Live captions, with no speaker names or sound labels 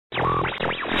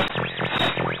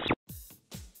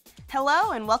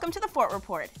Hello and welcome to the Fort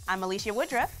Report. I'm Alicia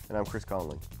Woodruff. And I'm Chris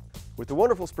Conley. With the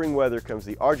wonderful spring weather comes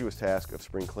the arduous task of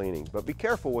spring cleaning, but be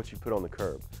careful what you put on the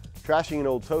curb. Trashing an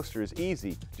old toaster is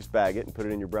easy, just bag it and put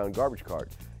it in your brown garbage cart.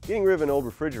 Getting rid of an old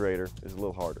refrigerator is a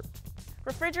little harder.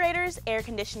 Refrigerators, air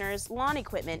conditioners, lawn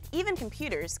equipment, even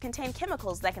computers contain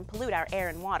chemicals that can pollute our air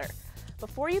and water.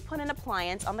 Before you put an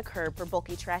appliance on the curb for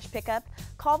bulky trash pickup,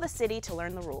 call the city to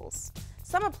learn the rules.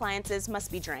 Some appliances must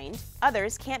be drained,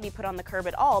 others can't be put on the curb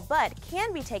at all, but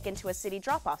can be taken to a city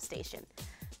drop-off station.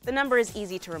 The number is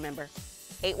easy to remember,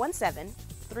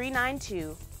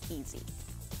 817-392-EASY.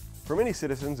 For many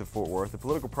citizens of Fort Worth, the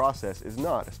political process is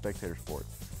not a spectator sport.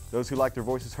 Those who like their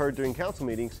voices heard during council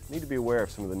meetings need to be aware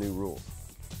of some of the new rules.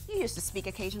 You used to speak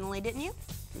occasionally, didn't you?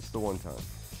 Just the one time.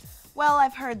 Well,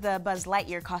 I've heard the Buzz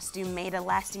Lightyear costume made a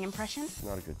lasting impression.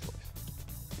 Not a good choice.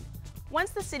 Once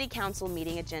the City Council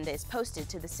meeting agenda is posted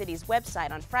to the city's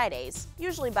website on Fridays,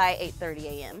 usually by 8:30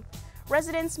 a.m.,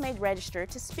 residents may register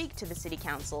to speak to the City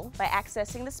Council by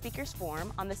accessing the speaker's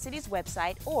form on the city's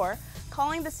website or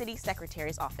calling the City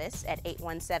Secretary's office at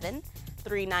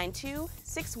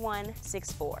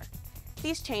 817-392-6164.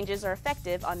 These changes are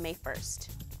effective on May 1st.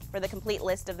 For the complete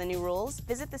list of the new rules,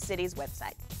 visit the city's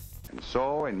website. And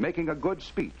so, in making a good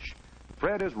speech,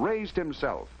 Fred has raised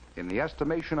himself in the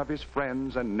estimation of his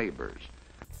friends and neighbors.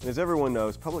 And as everyone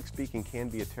knows, public speaking can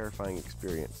be a terrifying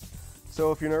experience. So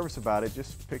if you're nervous about it,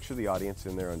 just picture the audience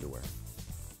in their underwear.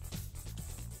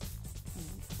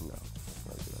 No, that's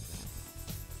not a good idea.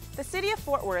 The City of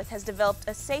Fort Worth has developed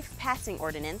a safe passing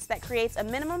ordinance that creates a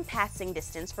minimum passing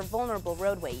distance for vulnerable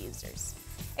roadway users.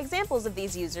 Examples of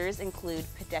these users include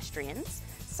pedestrians,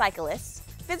 cyclists,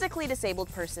 physically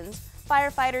disabled persons,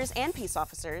 firefighters and peace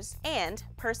officers, and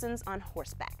persons on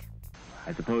horseback.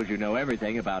 I suppose you know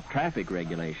everything about traffic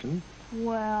regulation.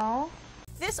 Well,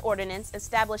 this ordinance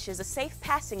establishes a safe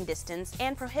passing distance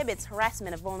and prohibits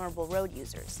harassment of vulnerable road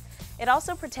users. It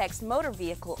also protects motor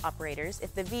vehicle operators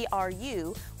if the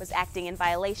VRU was acting in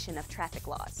violation of traffic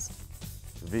laws.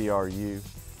 VRU?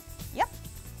 Yep,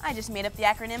 I just made up the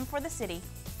acronym for the city.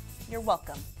 You're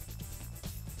welcome.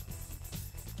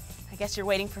 I guess you're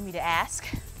waiting for me to ask.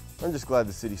 I'm just glad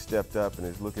the city stepped up and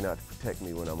is looking out to protect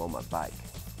me when I'm on my bike.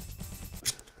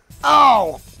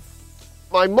 Ow!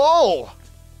 My mole!